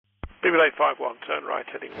BB 851, turn right,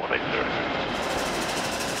 heading 180.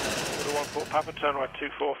 Order 14 Papa, turn right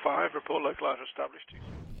 245, report localizer established.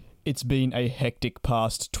 It's been a hectic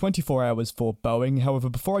past 24 hours for Boeing.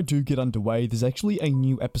 However, before I do get underway, there's actually a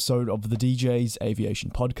new episode of the DJ's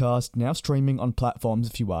Aviation podcast now streaming on platforms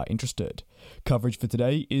if you are interested. Coverage for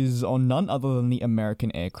today is on none other than the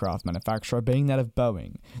American aircraft manufacturer, being that of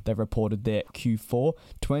Boeing. They reported their Q4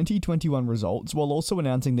 2021 results while also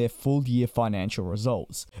announcing their full-year financial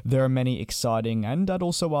results. There are many exciting and I'd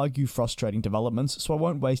also argue frustrating developments, so I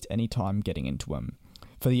won't waste any time getting into them.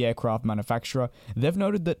 For the aircraft manufacturer, they've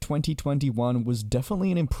noted that 2021 was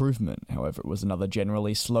definitely an improvement. However, it was another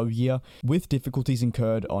generally slow year, with difficulties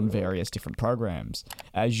incurred on various different programs,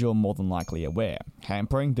 as you're more than likely aware,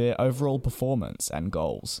 hampering their overall performance and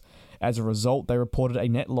goals. As a result, they reported a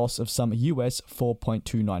net loss of some US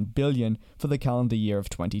 $4.29 billion for the calendar year of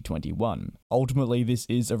 2021. Ultimately, this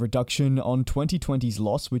is a reduction on 2020's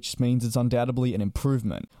loss, which means it's undoubtedly an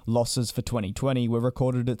improvement. Losses for 2020 were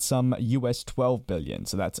recorded at some US $12 billion,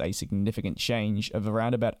 so that's a significant change of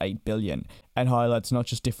around about $8 billion, and highlights not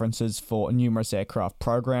just differences for numerous aircraft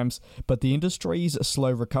programs, but the industry's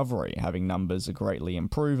slow recovery, having numbers greatly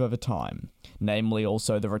improve over time. Namely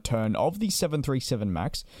also the return of the 737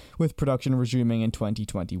 MAX, with production resuming in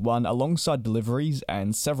 2021 alongside deliveries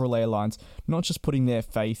and several airlines not just putting their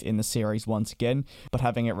faith in the series once again, but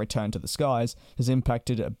having it return to the skies has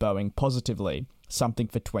impacted Boeing positively, something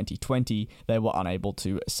for 2020 they were unable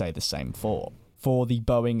to say the same for. For the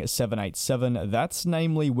Boeing 787, that's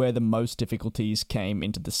namely where the most difficulties came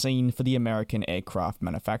into the scene for the American aircraft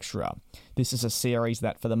manufacturer. This is a series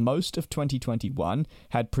that for the most of 2021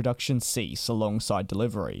 had production cease alongside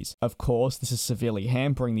deliveries. Of course, this is severely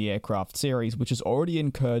hampering the aircraft series, which has already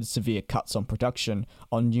incurred severe cuts on production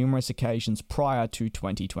on numerous occasions prior to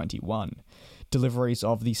 2021. Deliveries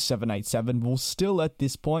of the 787 will still at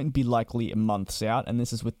this point be likely months out, and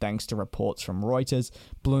this is with thanks to reports from Reuters,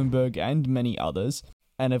 Bloomberg, and many others.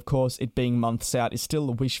 And of course, it being months out is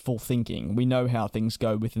still wishful thinking. We know how things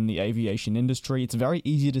go within the aviation industry. It's very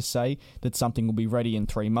easy to say that something will be ready in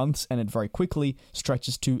 3 months, and it very quickly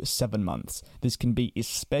stretches to 7 months. This can be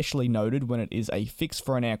especially noted when it is a fix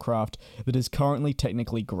for an aircraft that is currently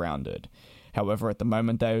technically grounded. However, at the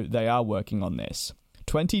moment, they are working on this.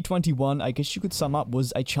 2021, I guess you could sum up,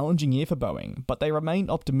 was a challenging year for Boeing, but they remain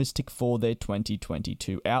optimistic for their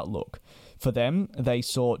 2022 outlook. For them, they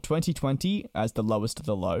saw 2020 as the lowest of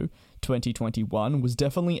the low, 2021 was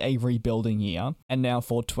definitely a rebuilding year, and now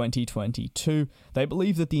for 2022, they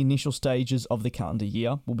believe that the initial stages of the calendar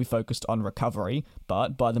year will be focused on recovery,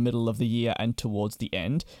 but by the middle of the year and towards the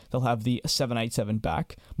end, they'll have the 787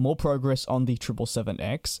 back, more progress on the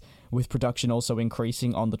 777X, with production also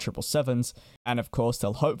increasing on the 777s, and of course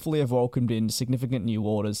they'll hopefully have welcomed in significant new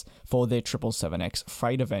orders for their 777X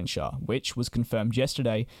freighter venture, which was confirmed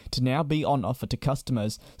yesterday to now be on offer to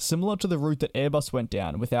customers, similar to the route that Airbus went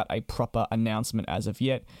down without a proper announcement as of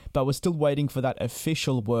yet, but we're still waiting for that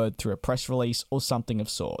official word through a press release or something of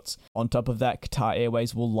sorts. On top of that, Qatar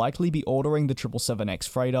Airways will likely be ordering the 777X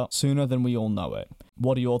freighter sooner than we all know it.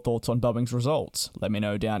 What are your thoughts on Boeing's results? Let me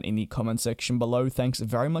know down in the comment section below. Thanks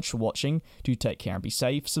very much for watching. Do take care and be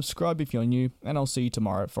safe. Subscribe if you're new, and I'll see you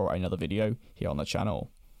tomorrow for another video here on the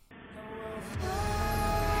channel.